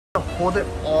hold it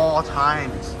all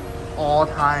times. All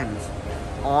times.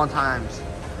 All times.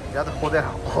 You have to hold it at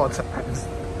all times.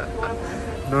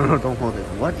 No, don't hold it.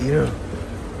 What? Ew.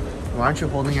 Why aren't you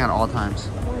holding it at all times?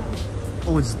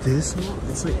 Oh, it's this one?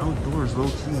 It's like outdoors, low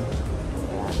key.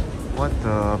 What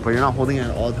the? But you're not holding it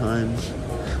at all times.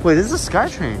 Wait, this is a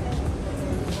SkyTrain.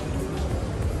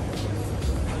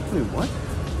 Wait, what?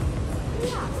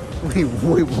 Yeah.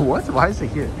 Wait, what? Why is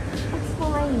it here? Expo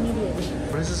line immediately.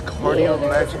 What is this cardio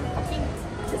legend?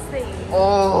 This thing.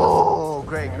 Oh,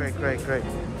 great.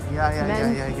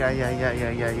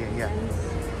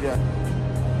 Yeah.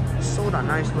 Soda,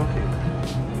 nice looking.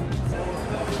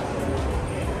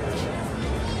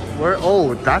 Where?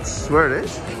 Oh, that's where it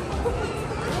is?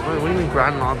 What do you mean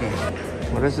Grand Lobby?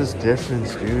 What is this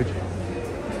difference, dude?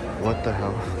 What the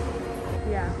hell?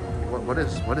 Yeah. What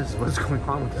is going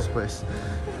on with this place?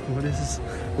 What is this?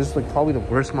 This is like probably the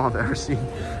worst mall I've ever seen.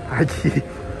 ID.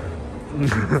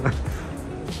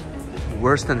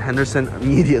 Worse than Henderson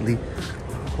immediately.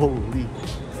 Holy.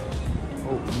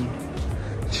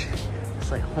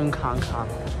 It's like Hong Kong.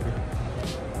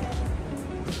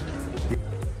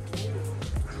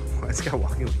 Why is this guy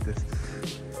walking like this?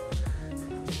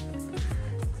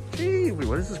 Gee, wait,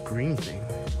 what is this green thing?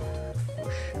 Oh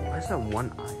shit, why is that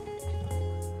one eye?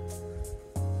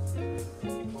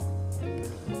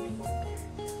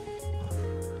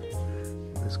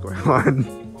 What's going on?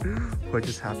 What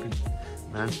just happened?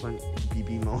 Man's went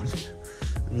BB mode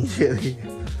immediately.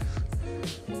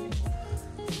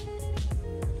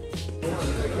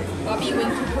 Bobby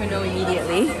went 2.0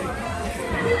 immediately.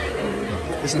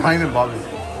 It's not even Bobby.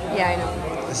 Yeah, I know.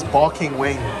 It's Balking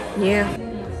Wing. Yeah.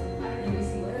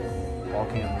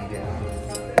 Balking immediately.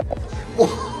 What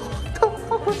the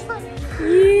fuck was that? Can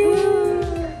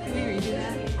we redo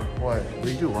that? What?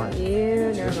 Redo what?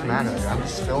 Ew, never Doesn't mind. matter. I'm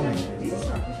just filming.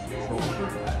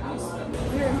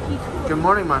 Good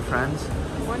morning, my friends.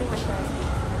 Good morning, my friend.